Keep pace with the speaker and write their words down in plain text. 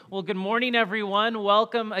Well, good morning, everyone.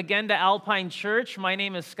 Welcome again to Alpine Church. My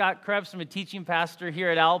name is Scott Krebs. I'm a teaching pastor here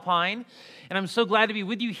at Alpine, and I'm so glad to be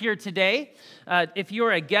with you here today. If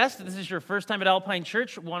you're a guest, this is your first time at Alpine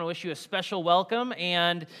Church, we want to wish you a special welcome,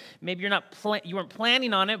 and maybe you weren't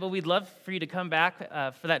planning on it, but we'd love for you to come back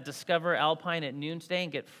for that Discover Alpine at noon today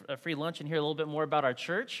and get a free lunch and hear a little bit more about our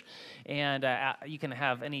church, and you can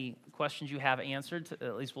have any questions you have answered.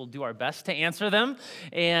 At least we'll do our best to answer them.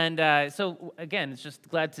 And so, again, it's just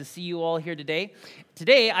glad to see you all here today.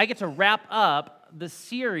 Today, I get to wrap up the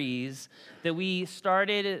series that we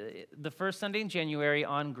started the first Sunday in January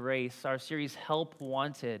on grace, our series, Help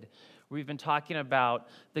Wanted. We've been talking about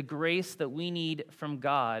the grace that we need from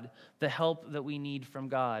God, the help that we need from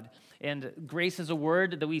God. And grace is a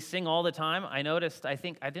word that we sing all the time. I noticed, I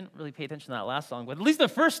didn't really pay attention to that last song, but at least the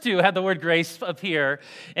first two had the word grace appear,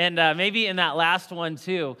 and maybe in that last one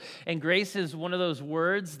too. And grace is one of those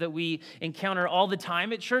words that we encounter all the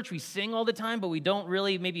time at church. We sing all the time, but we don't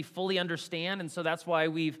really maybe fully understand, and so that's why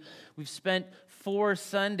we've spent 4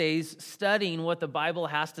 Sundays studying what the Bible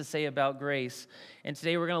has to say about grace. And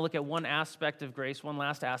today we're going to look at one aspect of grace, one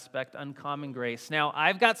last aspect, uncommon grace. Now,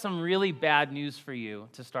 I've got some really bad news for you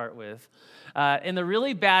to start with. And the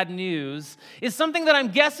really bad news is something that I'm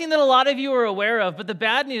guessing that a lot of you are aware of, but the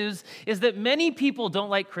bad news is that many people don't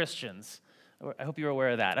like Christians. I hope you're aware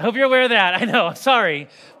of that. I know, sorry.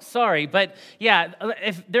 But yeah,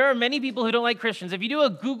 if there are many people who don't like Christians. If you do a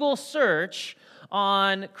Google search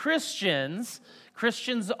on Christians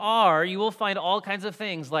you will find all kinds of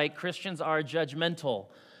things like Christians are judgmental,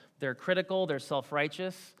 they're critical, they're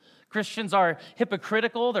self-righteous. Christians are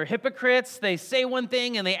hypocritical, they're hypocrites, they say one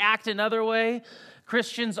thing and they act another way.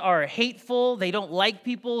 Christians are hateful, they don't like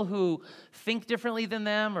people who think differently than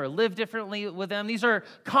them or live differently with them. These are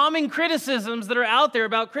common criticisms that are out there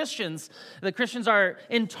about Christians. The Christians are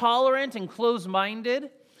intolerant and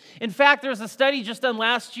closed-minded. In fact, there was a study just done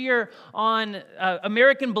last year on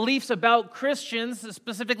American beliefs about Christians,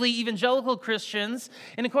 specifically evangelical Christians.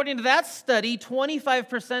 And according to that study,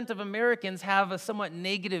 25% of Americans have a somewhat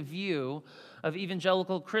negative view of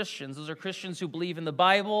evangelical Christians. Those are Christians who believe in the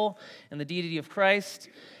Bible and the deity of Christ.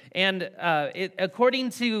 And according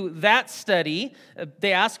to that study,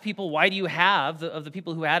 they asked people, why do you have, of the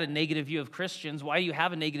people who had a negative view of Christians, why do you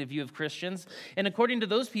have a negative view of Christians? And according to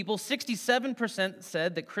those people, 67%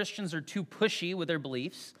 said that Christians are too pushy with their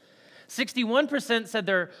beliefs. 61% said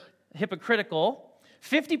they're hypocritical.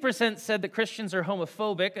 50% said that Christians are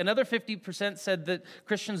homophobic. Another 50% said that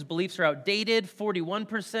Christians' beliefs are outdated.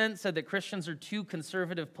 41% said that Christians are too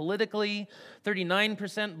conservative politically.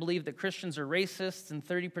 39% believe that Christians are racists. And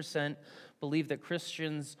 30% believe that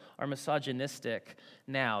Christians are misogynistic.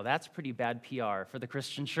 Now, that's pretty bad PR for the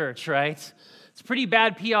Christian church, right? It's pretty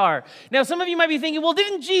bad PR. Now, some of you might be thinking, well,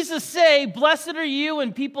 didn't Jesus say, blessed are you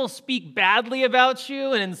when people speak badly about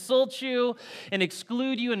you and insult you and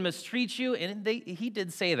exclude you and mistreat you? And he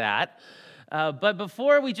did say that. But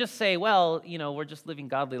before we just say, well, we're just living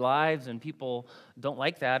godly lives and people don't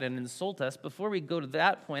like that and insult us, before we go to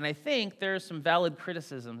that point, I think there are some valid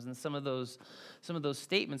criticisms in some of those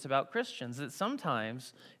statements about Christians, that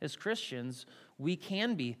sometimes as Christians, we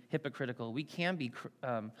can be hypocritical, we can be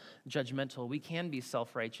judgmental, we can be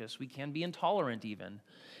self-righteous, we can be intolerant even.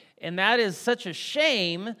 And that is such a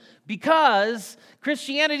shame because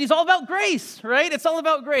Christianity is all about grace, right? It's all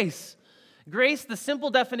about grace. Grace, the simple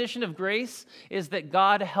definition of grace is that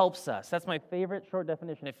God helps us. That's my favorite short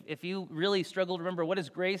definition. If you really struggle to remember what is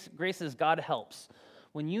grace, grace is God helps.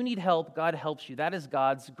 When you need help, God helps you. That is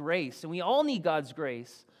God's grace. And we all need God's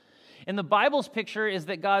grace. And the Bible's picture is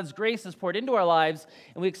that God's grace is poured into our lives,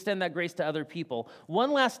 and we extend that grace to other people.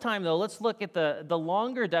 One last time, though, let's look at the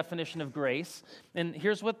longer definition of grace. And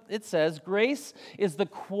here's what it says. Grace is the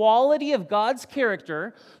quality of God's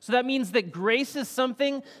character. So that means that grace is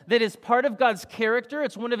something that is part of God's character.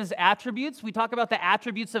 It's one of his attributes. We talk about the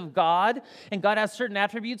attributes of God, and God has certain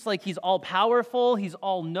attributes like he's all-powerful, he's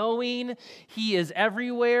all-knowing, he is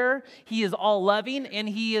everywhere, he is all-loving, and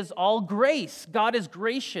he is all grace. God is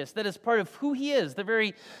gracious. That is part of who he is, the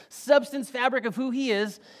very substance fabric of who he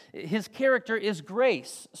is. His character is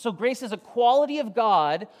grace. So grace is a quality of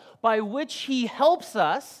God by which he helps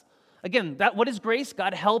us. Again, what is grace?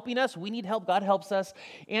 God helping us. We need help. God helps us.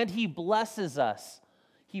 And he blesses us.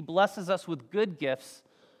 He blesses us with good gifts.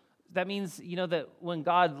 That means, that when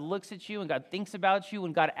God looks at you and God thinks about you,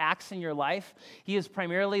 when God acts in your life, he is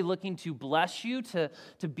primarily looking to bless you, to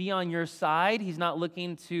be on your side. He's not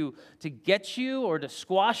looking to get you or to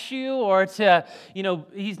squash you or to,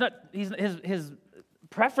 his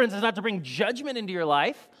preference is not to bring judgment into your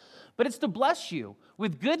life, but it's to bless you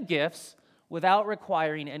with good gifts without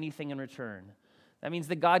requiring anything in return. That means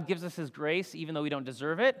that God gives us his grace even though we don't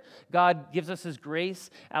deserve it. God gives us his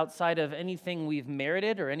grace outside of anything we've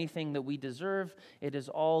merited or anything that we deserve. It is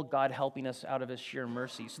all God helping us out of his sheer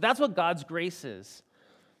mercy. So that's what God's grace is.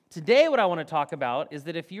 Today, what I want to talk about is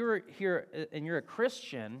that if you're here and you're a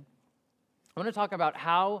Christian, I want to talk about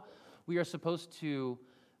how we are supposed to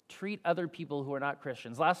treat other people who are not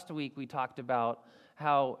Christians. Last week, we talked about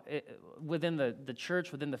how within the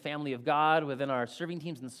church, within the family of God, within our serving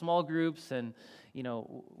teams and small groups, and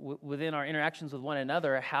within our interactions with one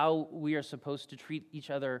another, how we are supposed to treat each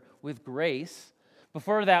other with grace.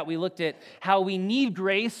 Before that, we looked at how we need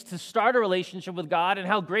grace to start a relationship with God and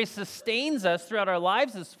how grace sustains us throughout our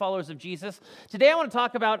lives as followers of Jesus. Today, I want to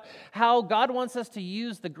talk about how God wants us to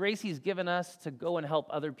use the grace he's given us to go and help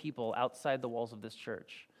other people outside the walls of this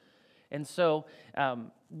church. And so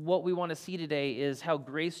what we want to see today is how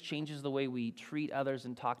grace changes the way we treat others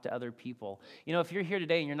and talk to other people. If you're here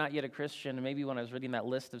today and you're not yet a Christian, and maybe when I was reading that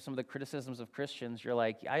list of some of the criticisms of Christians, you're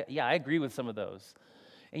like, I agree with some of those.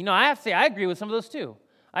 And I have to say, I agree with some of those too.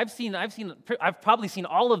 I've probably seen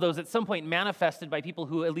all of those at some point manifested by people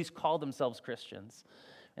who at least call themselves Christians.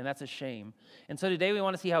 And that's a shame. And so today we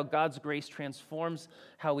want to see how God's grace transforms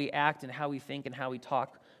how we act and how we think and how we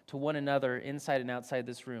talk to one another inside and outside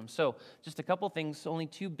this room. So just a couple things, only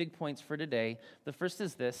 2 big points for today. The first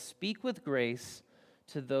is this: speak with grace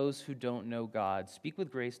to those who don't know God. Speak with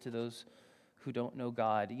grace to those who don't know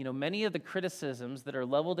God. Many of the criticisms that are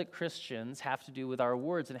leveled at Christians have to do with our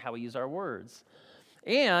words and how we use our words.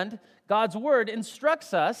 And God's word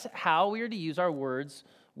instructs us how we are to use our words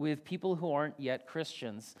with people who aren't yet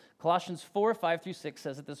Christians. Colossians 4:5-6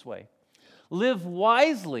 says it this way: live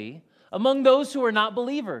wisely among those who are not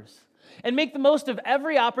believers, and make the most of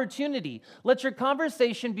every opportunity. Let your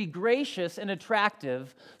conversation be gracious and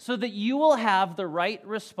attractive so that you will have the right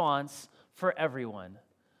response for everyone.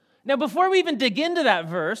 Now, before we even dig into that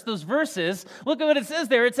verse, those verses, look at what it says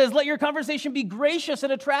there. It says, let your conversation be gracious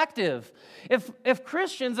and attractive. If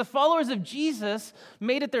Christians, if followers of Jesus,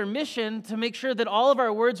 made it their mission to make sure that all of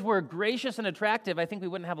our words were gracious and attractive, I think we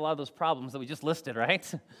wouldn't have a lot of those problems that we just listed,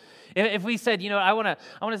 right? If we said,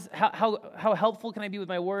 how helpful can I be with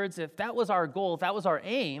my words? If that was our goal, if that was our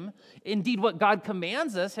aim, indeed what God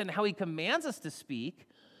commands us and how he commands us to speak,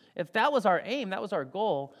 if that was our aim, that was our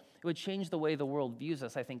goal, it would change the way the world views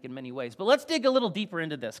us, I think, in many ways. But let's dig a little deeper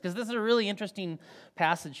into this, because this is a really interesting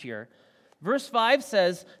passage here. Verse 5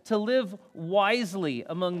 says to live wisely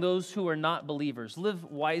among those who are not believers. Live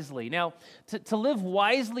wisely. Now, to live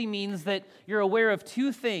wisely means that you're aware of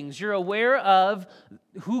 2 things. You're aware of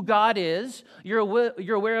who God is. You're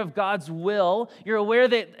aware of God's will. You're aware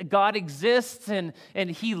that God exists and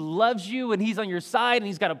he loves you and he's on your side and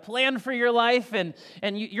he's got a plan for your life. And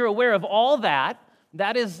you're aware of all that.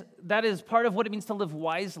 That is part of what it means to live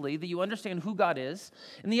wisely, that you understand who God is.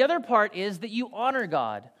 And the other part is that you honor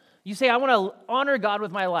God. You say, I want to honor God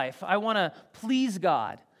with my life. I want to please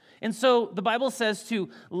God. And so the Bible says to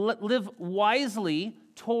live wisely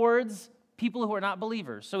towards people who are not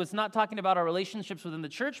believers. So it's not talking about our relationships within the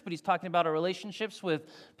church, but he's talking about our relationships with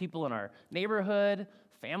people in our neighborhood,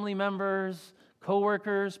 family members,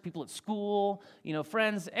 coworkers, people at school,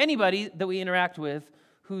 friends, anybody that we interact with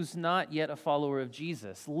who's not yet a follower of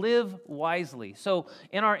Jesus. Live wisely. So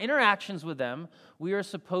in our interactions with them, we are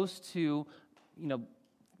supposed to,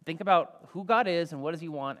 think about who God is and what does he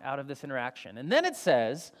want out of this interaction. And then it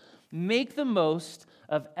says, make the most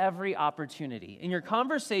of every opportunity. In your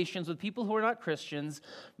conversations with people who are not Christians,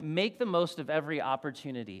 make the most of every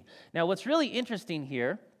opportunity. Now, what's really interesting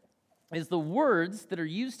here is the words that are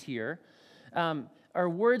used here are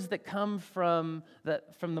words that come from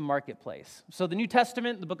the marketplace. So the New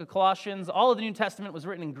Testament, the book of Colossians, all of the New Testament was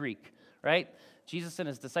written in Greek, right? Jesus and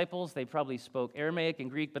his disciples, they probably spoke Aramaic and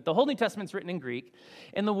Greek, but the whole New Testament's written in Greek.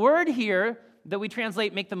 And the word here that we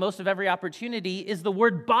translate make the most of every opportunity is the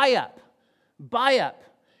word buy up. Buy up.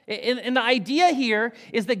 And the idea here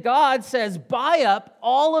is that God says, buy up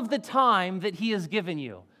all of the time that he has given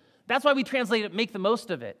you. That's why we translate it, make the most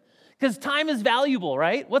of it. Because time is valuable,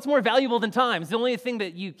 right? What's more valuable than time? It's the only thing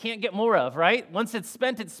that you can't get more of, right? Once it's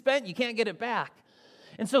spent, you can't get it back.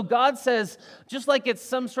 And so God says, just like it's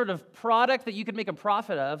some sort of product that you could make a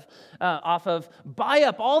profit off of, buy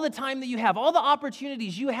up all the time that you have, all the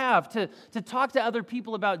opportunities you have to talk to other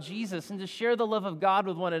people about Jesus and to share the love of God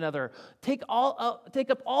with one another. Take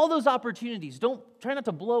up all those opportunities. Try not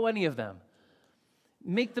to blow any of them.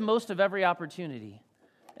 Make the most of every opportunity.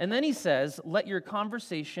 And then he says, let your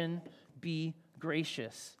conversation be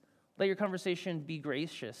gracious. Let your conversation be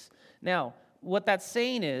gracious. Now, what that's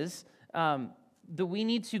saying is, that we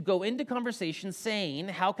need to go into conversation saying,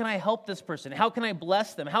 how can I help this person? How can I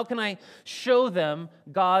bless them? How can I show them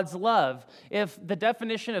God's love? If the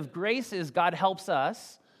definition of grace is God helps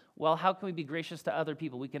us, well, how can we be gracious to other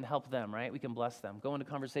people? We can help them, right? We can bless them. Go into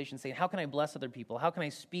conversation saying, how can I bless other people? How can I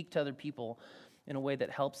speak to other people in a way that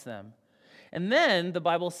helps them? And then the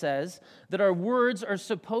Bible says that our words are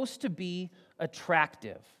supposed to be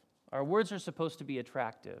attractive. Our words are supposed to be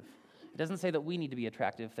attractive. It doesn't say that we need to be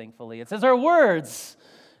attractive, thankfully. It says our words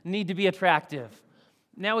need to be attractive.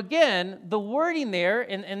 Now, again, the wording there,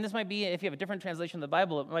 and this might be, if you have a different translation of the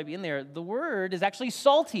Bible, it might be in there, the word is actually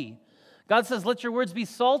salty. God says, let your words be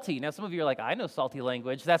salty. Now, some of you are like, I know salty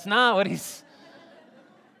language. That's not what it's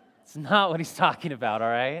not what he's talking about, all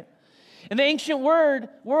right? In the ancient world,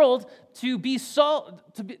 the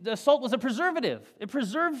salt was a preservative. It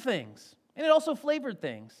preserved things, and it also flavored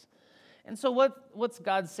things. And so what's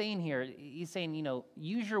God saying here? He's saying,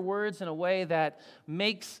 use your words in a way that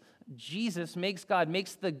makes Jesus, makes God,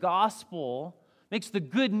 makes the gospel, makes the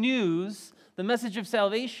good news, the message of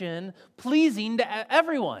salvation, pleasing to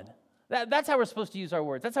everyone. That's how we're supposed to use our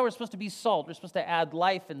words. That's how we're supposed to be salt. We're supposed to add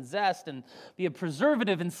life and zest and be a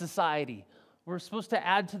preservative in society. We're supposed to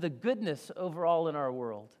add to the goodness overall in our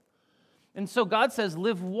world. And so God says,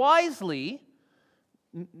 live wisely.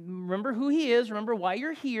 Remember who he is. Remember why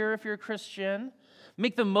you're here if you're a Christian.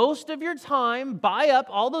 Make the most of your time. Buy up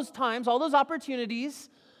all those times, all those opportunities.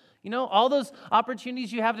 All those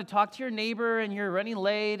opportunities you have to talk to your neighbor and you're running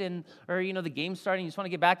late or the game's starting, you just want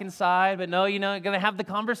to get back inside, but no, you're going to have the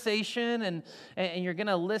conversation and you're going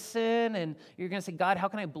to listen and you're going to say, God, how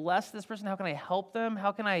can I bless this person? How can I help them?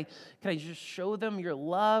 How can I just show them your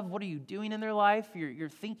love? What are you doing in their life? You're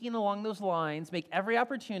thinking along those lines, make every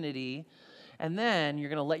opportunity, and then you're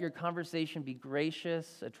going to let your conversation be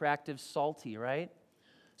gracious, attractive, salty, right?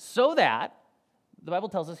 So that, the Bible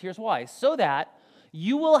tells us, here's why, so that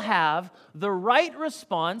you will have the right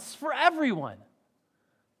response for everyone.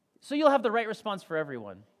 So you'll have the right response for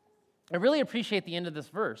everyone. I really appreciate the end of this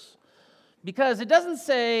verse because it doesn't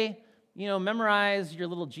say, memorize your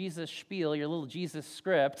little Jesus spiel, your little Jesus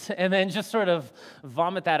script, and then just sort of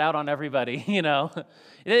vomit that out on everybody,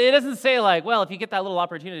 It doesn't say well, if you get that little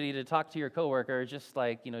opportunity to talk to your coworker, just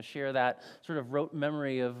share that sort of rote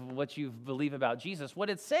memory of what you believe about Jesus. What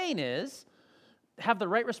it's saying is, have the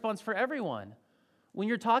right response for everyone. When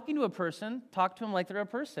you're talking to a person, talk to them like they're a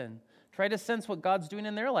person. Try to sense what God's doing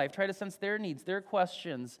in their life. Try to sense their needs, their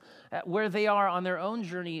questions, where they are on their own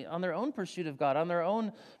journey, on their own pursuit of God, on their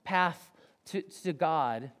own path to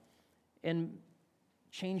God, and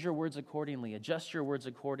change your words accordingly. Adjust your words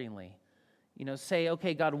accordingly. Say,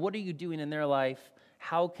 okay, God, what are you doing in their life?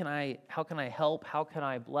 How can I help? How can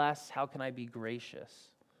I bless? How can I be gracious?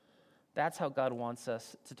 That's how God wants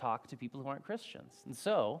us to talk to people who aren't Christians. And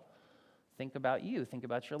so, think about you. Think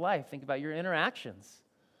about your life. Think about your interactions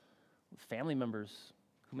with family members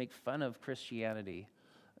who make fun of Christianity.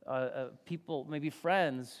 People, maybe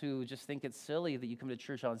friends who just think it's silly that you come to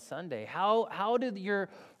church on Sunday. How did your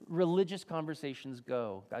religious conversations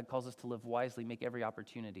go? God calls us to live wisely, make every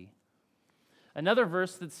opportunity. Another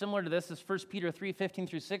verse that's similar to this is 1 Peter 3:15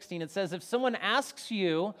 through 16. It says, if someone asks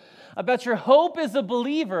you about your hope as a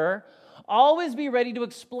believer, always be ready to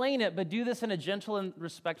explain it, but do this in a gentle and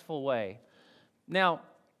respectful way. Now,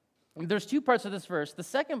 there's two parts of this verse. The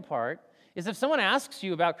second part is if someone asks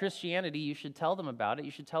you about Christianity, you should tell them about it.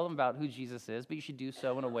 You should tell them about who Jesus is, but you should do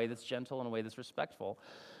so in a way that's gentle, in a way that's respectful.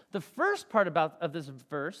 The first part of this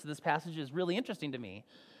verse, this passage, is really interesting to me.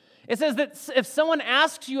 It says that if someone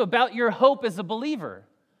asks you about your hope as a believer,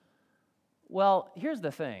 well, here's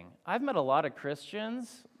the thing. I've met a lot of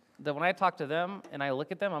Christians that when I talk to them and I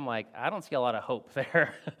look at them, I'm like, I don't see a lot of hope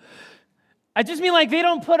there. I just mean they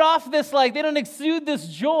don't put off this, they don't exude this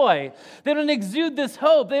joy. They don't exude this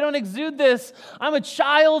hope. They don't exude this, I'm a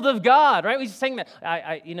child of God, right? We just saying that,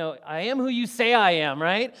 I am who you say I am,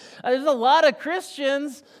 right? There's a lot of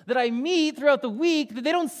Christians that I meet throughout the week that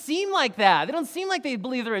they don't seem like that. They don't seem like they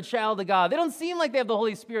believe they're a child of God. They don't seem like they have the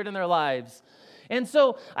Holy Spirit in their lives. And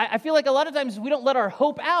so I feel like a lot of times we don't let our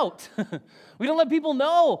hope out. We don't let people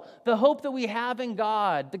know the hope that we have in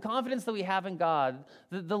God, the confidence that we have in God,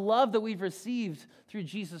 the love that we've received through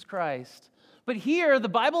Jesus Christ. But here, the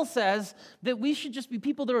Bible says that we should just be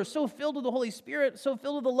people that are so filled with the Holy Spirit, so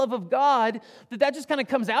filled with the love of God, that just kind of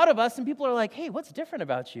comes out of us, and people are like, hey, what's different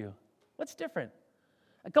about you? What's different?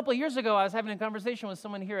 A couple of years ago, I was having a conversation with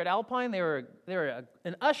someone here at Alpine. They were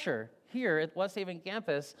an usher here at West Haven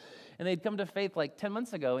campus, and they'd come to faith like 10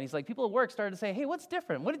 months ago, and he's like, people at work started to say, hey, what's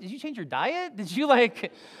different? Did you change your diet?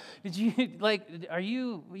 Are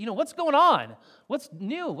you, what's going on? What's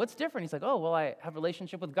new? What's different? He's like, oh, well, I have a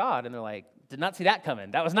relationship with God. And they're like, did not see that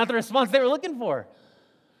coming. That was not the response they were looking for.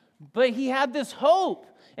 But he had this hope,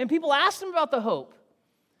 and people asked him about the hope.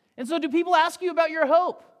 And so do people ask you about your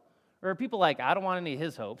hope? Or are people like, I don't want any of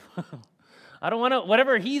his hope. I don't want to,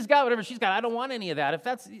 whatever he's got, whatever she's got, I don't want any of that.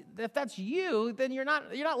 If that's you, then you're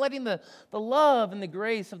not letting the love and the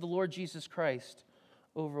grace of the Lord Jesus Christ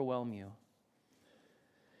overwhelm you.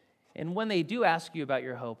 And when they do ask you about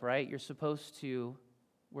your hope, right, we're supposed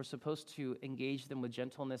to engage them with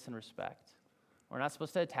gentleness and respect. We're not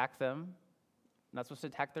supposed to attack them. We're not supposed to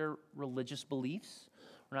attack their religious beliefs.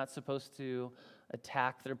 We're not supposed to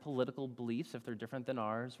attack their political beliefs if they're different than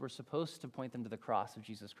ours. We're supposed to point them to the cross of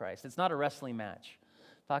Jesus Christ. It's not a wrestling match.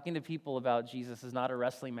 Talking to people about Jesus is not a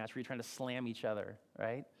wrestling match where you're trying to slam each other,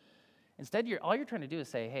 right? Instead, all you're trying to do is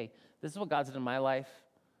say, hey, this is what God's done in my life,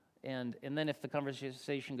 and then if the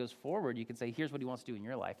conversation goes forward, you can say, here's what he wants to do in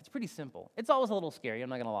your life. It's pretty simple. It's always a little scary, I'm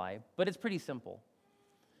not going to lie, but it's pretty simple.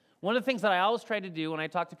 One of the things that I always try to do when I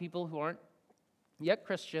talk to people who aren't yet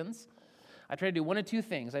Christians, I try to do one of two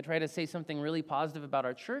things. I try to say something really positive about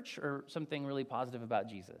our church or something really positive about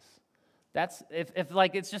Jesus. That's if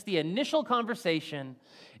it's just the initial conversation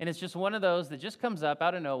and it's just one of those that just comes up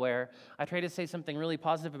out of nowhere, I try to say something really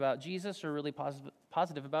positive about Jesus or really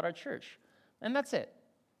positive about our church. And that's it.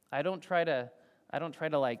 I don't try to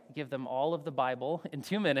give them all of the Bible in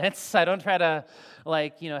 2 minutes. I don't try to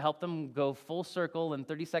help them go full circle in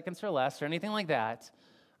 30 seconds or less or anything like that.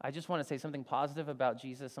 I just want to say something positive about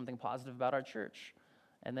Jesus, something positive about our church.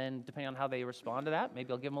 And then depending on how they respond to that,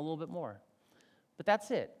 maybe I'll give them a little bit more. But that's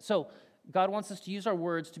it. So God wants us to use our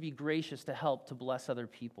words to be gracious, to help, to bless other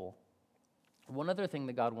people. One other thing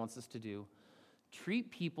that God wants us to do, treat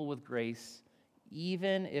people with grace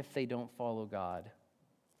even if they don't follow God.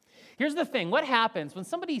 Here's the thing. What happens when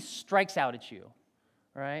somebody strikes out at you,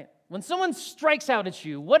 right? When someone strikes out at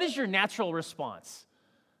you, what is your natural response?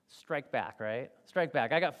 Strike back, right? Strike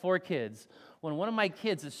back. I got 4 kids. When one of my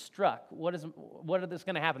kids is struck, what is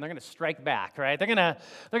going to happen? They're going to strike back, right? They're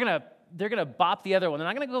going to bop the other one. They're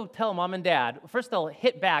not going to go tell mom and dad. First they'll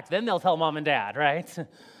hit back, then they'll tell mom and dad, right?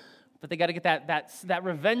 But they got to get that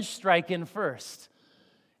revenge strike in first.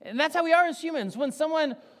 And that's how we are as humans. When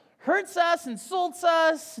someone hurts us, insults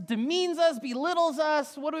us, demeans us, belittles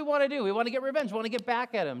us, what do we want to do? We want to get revenge. We want to get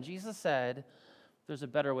back at them. Jesus said there's a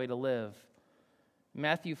better way to live.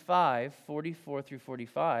 Matthew 5, 44 through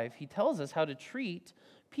 45, he tells us how to treat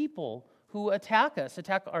people who attack us,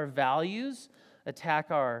 attack our values, attack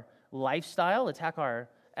our lifestyle, attack our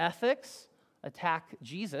ethics, attack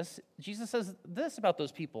Jesus. Jesus says this about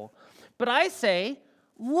those people. But I say,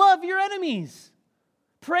 love your enemies.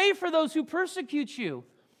 Pray for those who persecute you.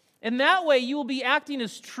 In that way, you will be acting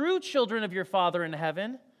as true children of your Father in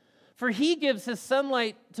heaven. For he gives his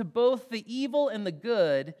sunlight to both the evil and the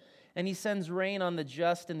good, and he sends rain on the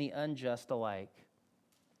just and the unjust alike.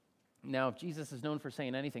 Now, if Jesus is known for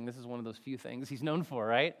saying anything, this is one of those few things he's known for,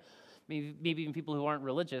 right? Maybe even people who aren't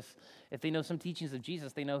religious, if they know some teachings of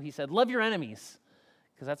Jesus, they know he said, love your enemies,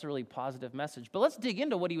 because that's a really positive message. But let's dig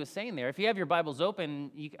into what he was saying there. If you have your Bibles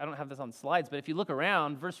open, I don't have this on slides, but if you look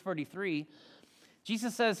around, verse 43,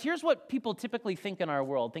 Jesus says, here's what people typically think in our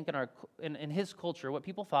world, think in his culture. What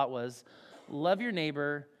people thought was, love your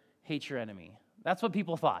neighbor, hate your enemy. That's what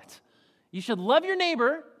people thought. You should love your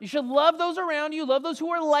neighbor. You should love those around you, love those who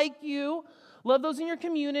are like you, love those in your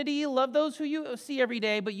community, love those who you see every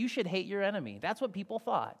day, but you should hate your enemy. That's what people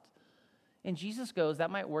thought. And Jesus goes, that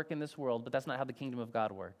might work in this world, but that's not how the kingdom of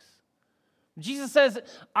God works. Jesus says,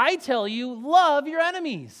 I tell you, love your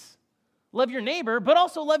enemies. Love your neighbor, but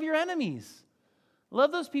also love your enemies.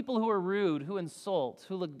 Love those people who are rude, who insult,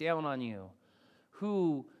 who look down on you,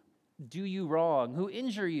 who do you wrong, who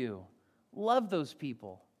injure you. Love those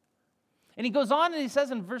people. And he goes on and he says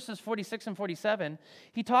in verses 46 and 47,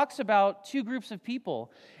 he talks about 2 groups of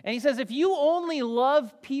people. And he says, if you only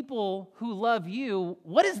love people who love you,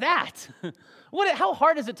 what is that? How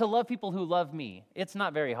hard is it to love people who love me? It's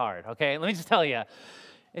not very hard, okay? Let me just tell you.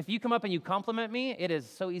 If you come up and you compliment me, it is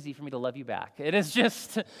so easy for me to love you back. It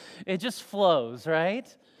just flows, right?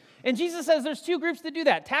 And Jesus says there's 2 groups that do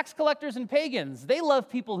that, tax collectors and pagans. They love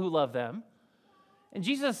people who love them. And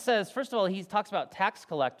Jesus says, first of all, he talks about tax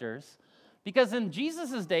collectors, because in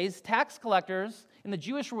Jesus' days, tax collectors in the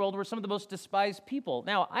Jewish world were some of the most despised people.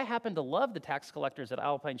 Now, I happen to love the tax collectors at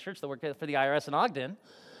Alpine Church that work for the IRS in Ogden.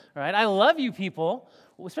 Right? I love you people,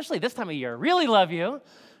 especially this time of year. Really love you.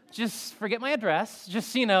 Just forget my address.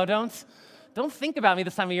 Just, don't don't think about me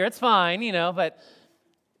this time of year. It's fine, but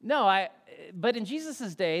no, but in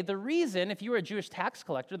Jesus' day, the reason, if you were a Jewish tax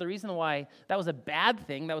collector, the reason why that was a bad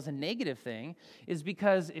thing, that was a negative thing, is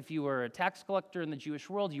because if you were a tax collector in the Jewish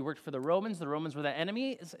world, you worked for the Romans were the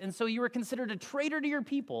enemy, and so you were considered a traitor to your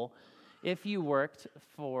people if you worked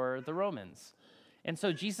for the Romans. And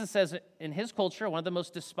so Jesus says in his culture, one of the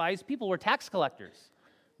most despised people were tax collectors.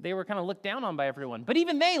 They were kind of looked down on by everyone. But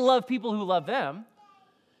even they love people who love them.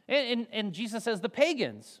 And Jesus says the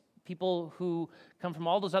pagans, people who come from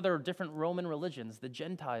all those other different Roman religions, the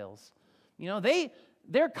Gentiles,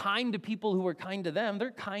 they're kind to people who are kind to them.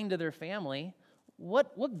 They're kind to their family.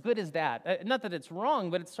 What good is that? Not that it's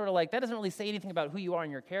wrong, but it's sort of like that doesn't really say anything about who you are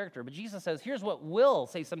and your character. But Jesus says, here's what will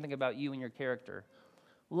say something about you and your character.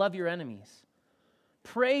 Love your enemies.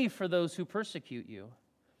 Pray for those who persecute you.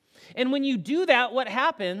 And when you do that, what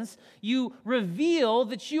happens? You reveal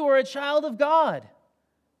that you are a child of God.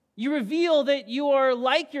 You reveal that you are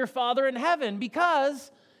like your Father in heaven,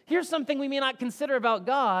 because here's something we may not consider about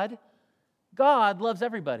God. God loves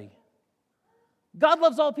everybody. God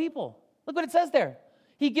loves all people. Look what it says there.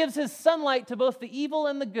 He gives his sunlight to both the evil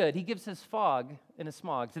and the good. He gives his fog and his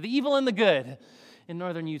smog to the evil and the good in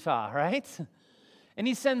northern Utah, right? And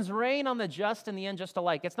he sends rain on the just and the unjust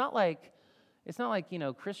alike. It's not like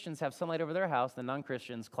Christians have sunlight over their house, the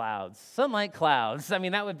non-Christians clouds. Sunlight, clouds. I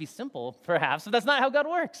mean, that would be simple, perhaps, but that's not how God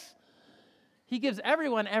works. He gives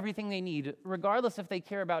everyone everything they need, regardless if they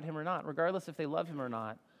care about him or not, regardless if they love him or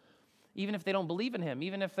not, even if they don't believe in him,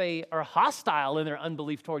 even if they are hostile in their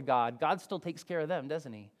unbelief toward God. God still takes care of them,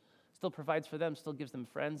 doesn't he? Still provides for them, still gives them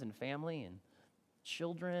friends and family and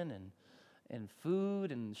children and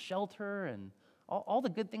food and shelter and all the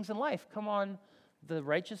good things in life come on the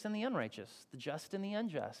righteous and the unrighteous, the just and the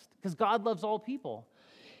unjust, because God loves all people.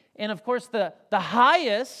 And of course, the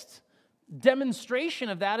highest demonstration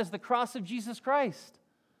of that is the cross of Jesus Christ.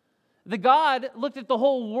 The God looked at the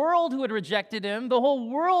whole world who had rejected him, the whole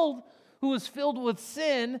world who was filled with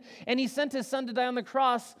sin, and he sent his son to die on the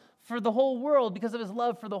cross for the whole world because of his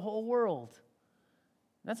love for the whole world.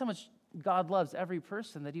 That's how much God loves every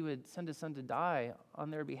person, that he would send his son to die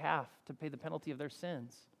on their behalf to pay the penalty of their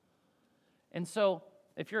sins. And so,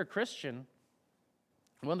 if you're a Christian,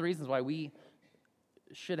 one of the reasons why we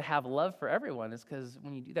should have love for everyone is because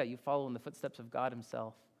when you do that, you follow in the footsteps of God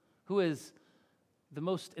himself, who is the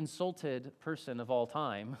most insulted person of all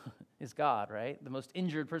time is God, right? The most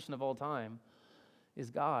injured person of all time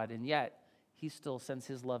is God, and yet he still sends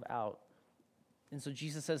his love out. And so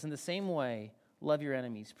Jesus says, in the same way, love your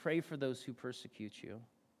enemies, pray for those who persecute you.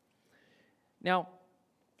 Now,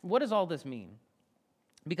 what does all this mean?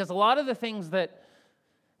 Because a lot of the things that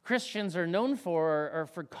Christians are known for are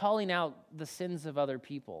for calling out the sins of other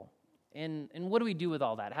people. And what do we do with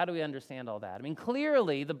all that? How do we understand all that? I mean,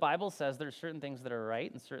 clearly, the Bible says there are certain things that are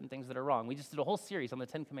right and certain things that are wrong. We just did a whole series on the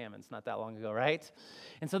Ten Commandments not that long ago, right?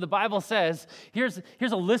 And so the Bible says, here's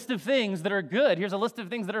a list of things that are good. Here's a list of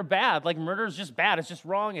things that are bad. Like murder is just bad. It's just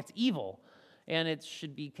wrong. It's evil. And it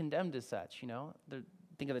should be condemned as such,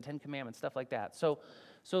 Think of the Ten Commandments, stuff like that. So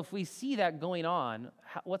if we see that going on,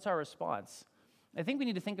 what's our response? I think we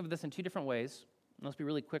need to think of this in two different ways. Let's be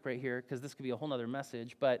really quick right here, because this could be a whole other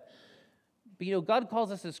message. But God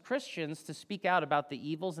calls us as Christians to speak out about the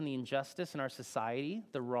evils and the injustice in our society,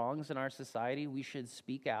 the wrongs in our society. We should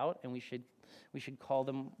speak out, and we should call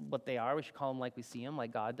them what they are. We should call them like we see them,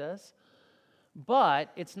 like God does.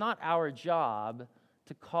 But it's not our job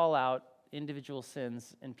to call out individual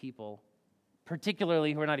sins in people,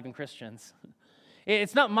 particularly who are not even Christians.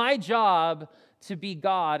 It's not my job to be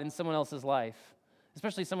God in someone else's life,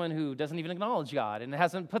 especially someone who doesn't even acknowledge God and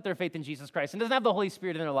hasn't put their faith in Jesus Christ and doesn't have the Holy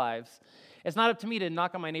Spirit in their lives. It's not up to me to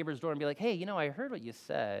knock on my neighbor's door and be like, hey, I heard what you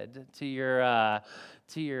said to your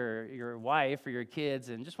wife or your kids,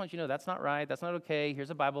 and just want you to know that's not right, that's not okay,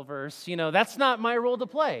 here's a Bible verse. That's not my role to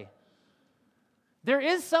play. There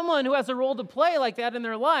is someone who has a role to play like that in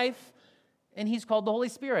their life, and he's called the Holy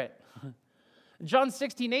Spirit. John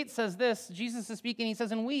 16:8 says this, Jesus is speaking, he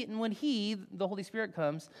says, and when he, the Holy Spirit,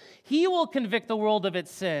 comes, he will convict the world of its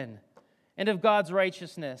sin and of God's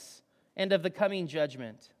righteousness and of the coming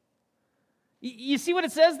judgment. You see what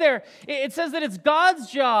it says there? It says that it's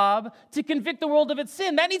God's job to convict the world of its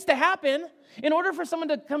sin. That needs to happen. In order for someone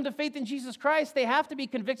to come to faith in Jesus Christ, they have to be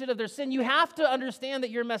convicted of their sin. You have to understand that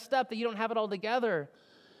you're messed up, that you don't have it all together,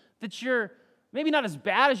 that you're maybe not as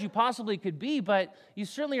bad as you possibly could be, but you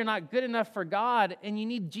certainly are not good enough for God, and you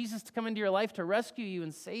need Jesus to come into your life to rescue you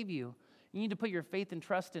and save you. You need to put your faith and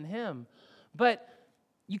trust in him. But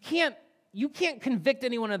you can't you can't convict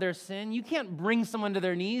anyone of their sin. You can't bring someone to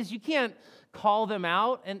their knees. You can't call them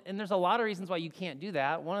out. And there's a lot of reasons why you can't do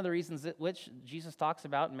that. One of the reasons which Jesus talks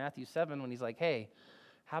about in Matthew 7 when he's like, hey,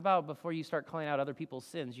 how about before you start calling out other people's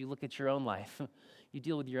sins, you look at your own life. You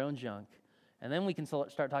deal with your own junk. And then we can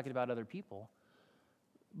start talking about other people.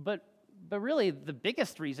 But really, the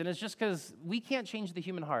biggest reason is just because we can't change the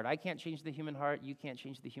human heart. I can't change the human heart. You can't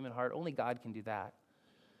change the human heart. Only God can do that.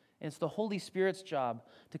 And it's the Holy Spirit's job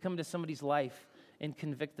to come into somebody's life and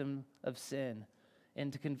convict them of sin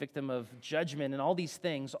and to convict them of judgment and all these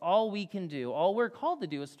things. All we can do, all we're called to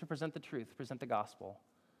do is to present the truth, present the gospel.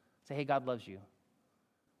 Say, hey, God loves you.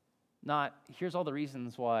 Not, here's all the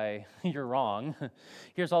reasons why you're wrong.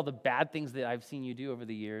 Here's all the bad things that I've seen you do over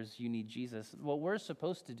the years. You need Jesus. What we're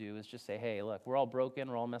supposed to do is just say, hey, look, we're all broken.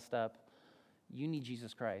 We're all messed up. You need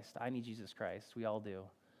Jesus Christ. I need Jesus Christ. We all do.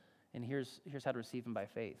 And here's how to receive him by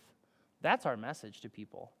faith. That's our message to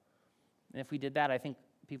people. And if we did that, I think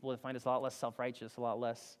people would find us a lot less self-righteous, a lot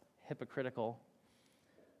less hypocritical.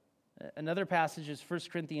 Another passage is 1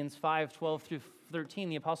 Corinthians 5, 12 through 13,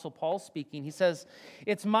 the Apostle Paul speaking. He says,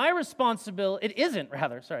 it isn't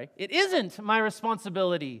my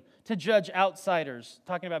responsibility to judge outsiders,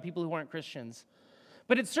 talking about people who aren't Christians.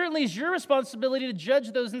 But it certainly is your responsibility to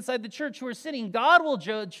judge those inside the church who are sinning. God will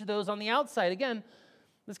judge those on the outside. Again,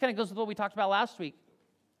 this kind of goes with what we talked about last week.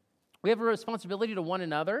 We have a responsibility to one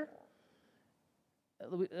another.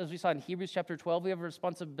 As we saw in Hebrews chapter 12, we have a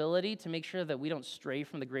responsibility to make sure that we don't stray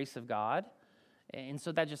from the grace of God. And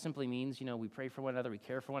so that just simply means, we pray for one another, we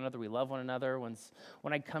care for one another, we love one another. When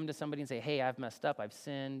I come to somebody and say, hey, I've messed up, I've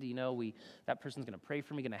sinned, that person's going to pray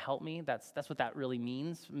for me, going to help me. That's what that really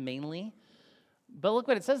means, mainly. But look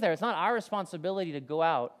what it says there. It's not our responsibility to go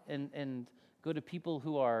out and go to people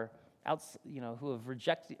who are who have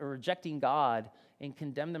rejecting God and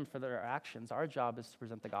condemn them for their actions. Our job is to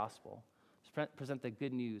present the gospel. Present the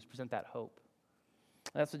good news, present that hope.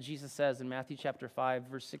 That's what Jesus says in Matthew chapter 5,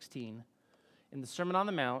 verse 16. In the Sermon on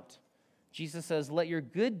the Mount, Jesus says, let your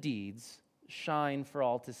good deeds shine for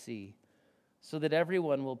all to see, so that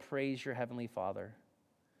everyone will praise your heavenly Father.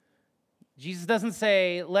 Jesus doesn't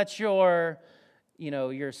say, let your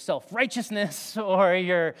self-righteousness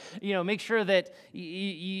or make sure that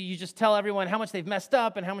you just tell everyone how much they've messed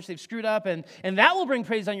up and how much they've screwed up, and that will bring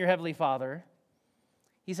praise on your heavenly Father.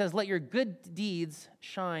 He says, let your good deeds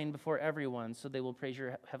shine before everyone so they will praise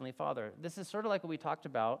your heavenly Father. This is sort of like what we talked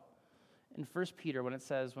about in 1 Peter when it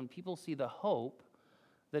says, when people see the hope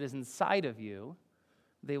that is inside of you,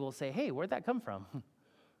 they will say, hey, where'd that come from?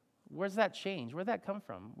 Where's that change? Where'd that come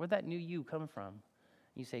from? Where'd that new you come from? And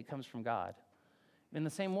you say, it comes from God. In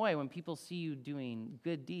the same way, when people see you doing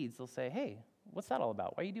good deeds, they'll say, hey, what's that all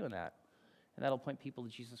about? Why are you doing that? And that'll point people to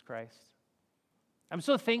Jesus Christ. I'm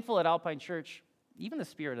so thankful at Alpine Church. Even the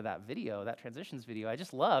spirit of that video, that transitions video, I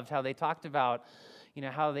just loved how they talked about,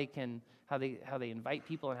 how they invite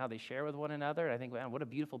people and how they share with one another. And I think, man, what a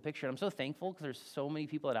beautiful picture. And I'm so thankful because there's so many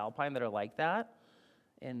people at Alpine that are like that.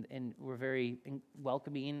 And we're very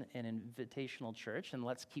welcoming and invitational church, and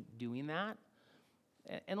let's keep doing that.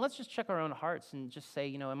 And let's just check our own hearts and just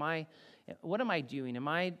say, what am I doing? Am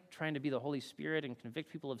I trying to be the Holy Spirit and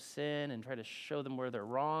convict people of sin and try to show them where they're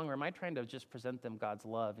wrong? Or am I trying to just present them God's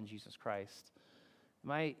love in Jesus Christ? Am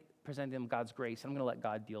I presenting them God's grace? I'm going to let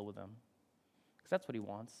God deal with them because that's what he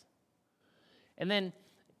wants. And then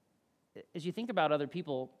as you think about other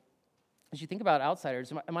people, as you think about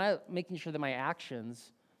outsiders, am I making sure that my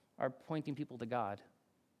actions are pointing people to God?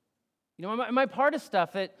 Am I part of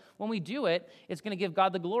stuff that when we do it, it's going to give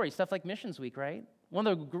God the glory? Stuff like Missions Week, right? One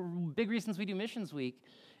of the big reasons we do Missions Week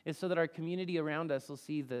is so that our community around us will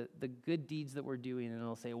see the good deeds that we're doing, and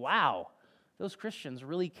they'll say, wow, those Christians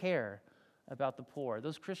really care about the poor.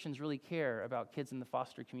 Those Christians really care about kids in the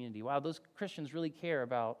foster community. Wow, those Christians really care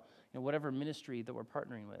about whatever ministry that we're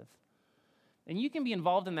partnering with. And you can be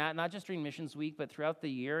involved in that, not just during Missions Week, but throughout the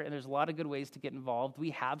year, and there's a lot of good ways to get involved.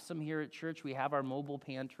 We have some here at church. We have our mobile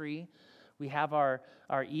pantry. We have our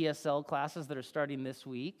ESL classes that are starting this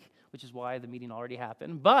week, which is why the meeting already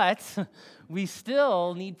happened. But we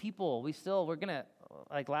still need people. We're going to,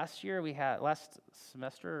 like last fall, we had like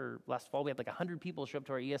 100 people show up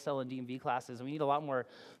to our ESL and DMV classes, and we need a lot more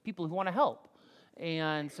people who want to help.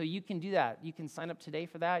 And so you can do that. You can sign up today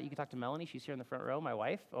for that. You can talk to Melanie. She's here in the front row, my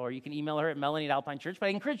wife. Or you can email her at Melanie@Alpine Church. But I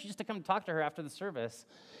encourage you just to come talk to her after the service.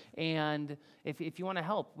 And if you want to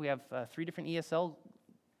help, we have 3 different ESL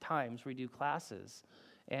times where we do classes.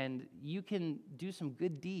 And you can do some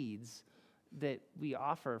good deeds that we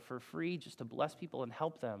offer for free just to bless people and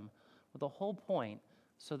help them with the whole point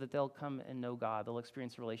so that they'll come and know God. They'll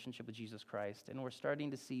experience a relationship with Jesus Christ. And we're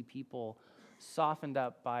starting to see people softened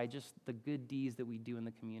up by just the good deeds that we do in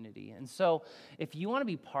the community. And so if you want to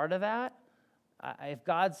be part of that, if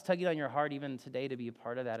God's tugging on your heart even today to be a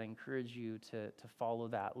part of that, I encourage you to follow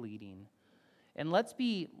that leading. And let's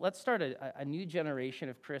start a new generation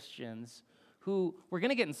of Christians who, we're going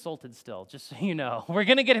to get insulted still, just so you know. We're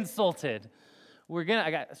going to get insulted.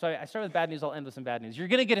 I start with bad news, I'll end with some bad news. You're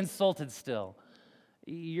going to get insulted still.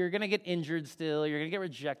 You're going to get injured still. You're going to get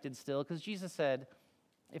rejected still, because Jesus said,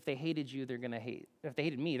 if they hated you, they're going to hate. If they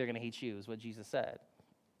hated me, they're going to hate you, is what Jesus said.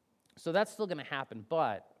 So that's still going to happen,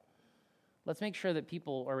 but let's make sure that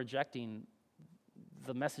people are rejecting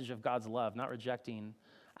the message of God's love, not rejecting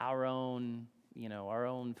our own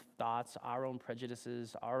thoughts, our own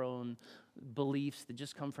prejudices, our own beliefs that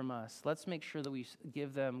just come from us. Let's make sure that we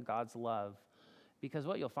give them God's love, because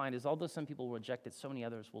what you'll find is although some people will reject it, so many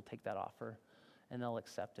others will take that offer and they'll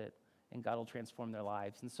accept it, and God will transform their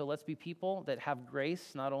lives. And so let's be people that have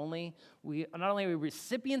grace. Not only are we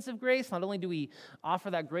recipients of grace, not only do we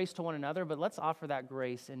offer that grace to one another, but let's offer that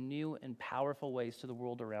grace in new and powerful ways to the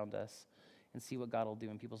world around us and see what God will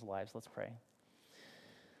do in people's lives. Let's pray.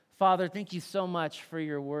 Father, thank you so much for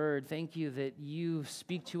your word. Thank you that you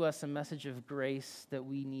speak to us a message of grace that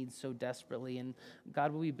we need so desperately. And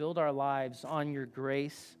God, will we build our lives on your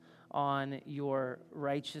grace, on your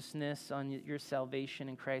righteousness, on your salvation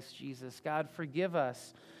in Christ Jesus. God, forgive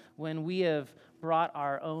us when we have brought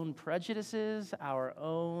our own prejudices, our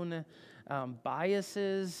own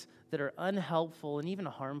biases that are unhelpful and even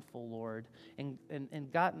harmful, Lord, and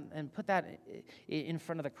put that in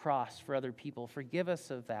front of the cross for other people. Forgive us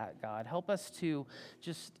of that, God. Help us to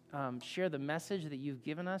just share the message that you've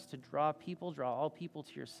given us to draw all people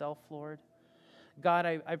to yourself, Lord. God,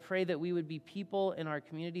 I pray that we would be people in our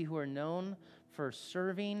community who are known for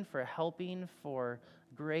serving, for helping, for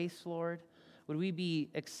grace, Lord. Would we be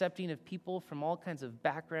accepting of people from all kinds of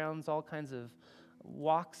backgrounds, all kinds of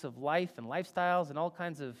walks of life and lifestyles, and all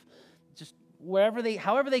kinds of just however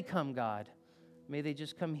they come, God. May they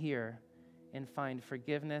just come here and find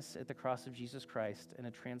forgiveness at the cross of Jesus Christ and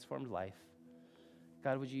a transformed life.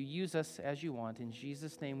 God, would you use us as you want? In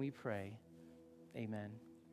Jesus' name we pray. Amen.